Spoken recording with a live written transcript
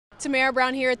Tamara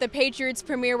Brown here at the Patriots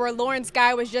Premiere, where Lawrence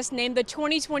Guy was just named the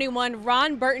 2021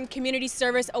 Ron Burton Community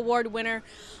Service Award winner.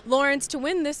 Lawrence, to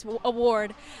win this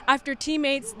award, after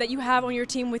teammates that you have on your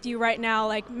team with you right now,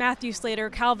 like Matthew Slater,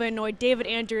 Calvin Noy, David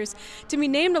Andrews, to be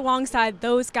named alongside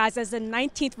those guys as the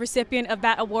 19th recipient of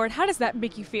that award, how does that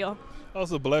make you feel? That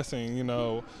was a blessing, you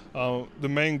know. The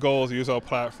main goal is to use our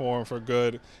platform for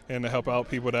good and to help out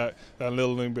people that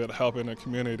little bit of help in the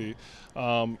community.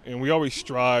 And we always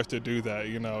strive to do that,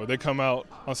 you know. They come out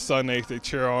on Sundays, they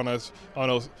cheer on us on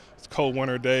those cold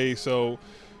winter days. So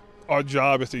our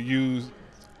job is to use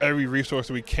every resource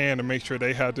we can to make sure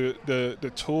they have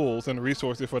the tools and the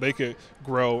resources for they could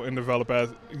grow and develop as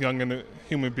young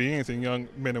human beings and young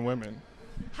men and women.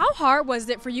 How hard was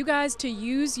it for you guys to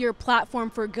use your platform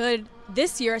for good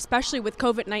this year, especially with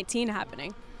COVID-19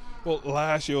 happening? Well,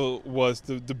 last year was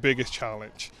the biggest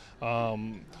challenge.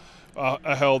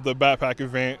 I held the backpack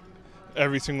event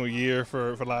every single year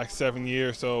for the last 7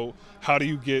 years. So how do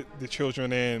you get the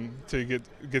children in to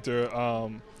get their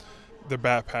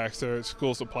backpacks, their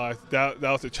school supplies? That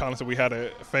was the challenge that we had to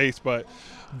face. But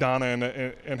Donna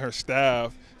and her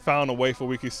staff found a way for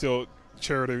we could still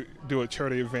do a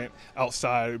charity event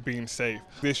outside being safe.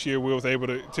 This year we was able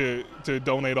to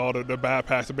donate all the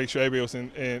backpacks to make sure everybody was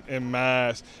in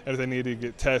masks as they needed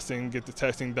to get the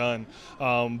testing done.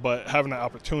 But having that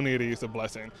opportunity is a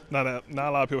blessing. Not a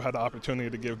lot of people have the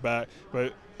opportunity to give back,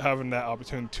 but having that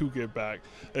opportunity to give back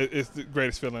is the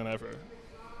greatest feeling ever.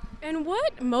 And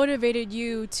what motivated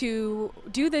you to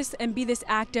do this and be this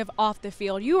active off the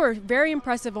field? You were very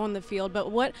impressive on the field, but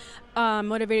what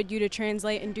motivated you to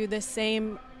translate and do this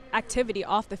same activity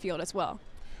off the field as well?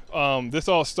 This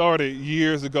all started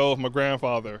years ago with my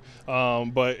grandfather,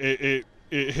 but it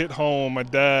hit home. My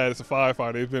dad is a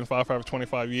firefighter. He's been a firefighter for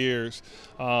 25 years,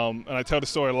 and I tell the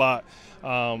story a lot.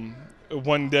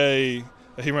 One day,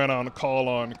 he ran on a call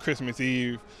on Christmas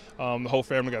Eve. The whole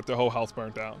family got their whole house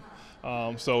burnt down.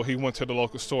 So he went to the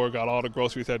local store, got all the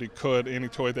groceries that he could, any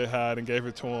toy they had, and gave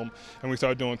it to him. And we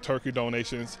started doing turkey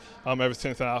donations ever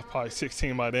since. I was probably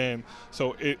 16 by then.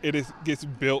 So it gets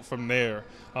built from there.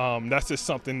 That's just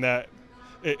something that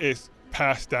is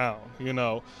passed down, you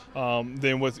know.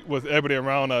 Then with everybody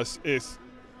around us, it's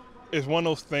one of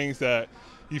those things that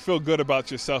you feel good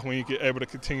about yourself when you get able to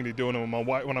continue to do it. And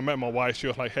when I met my wife, she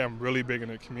was like, "Hey, I'm really big in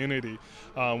the community.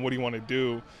 What do you want to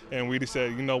do?" And we just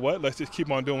said, "You know what? Let's just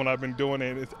keep on doing what I've been doing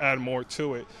and just add more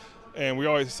to it." And we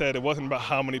always said it wasn't about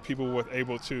how many people were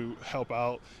able to help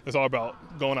out. It's all about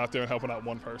going out there and helping out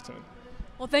one person.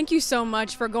 Well, thank you so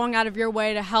much for going out of your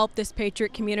way to help this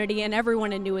Patriot community and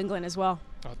everyone in New England as well.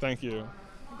 Thank you.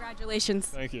 Congratulations.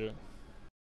 Thank you.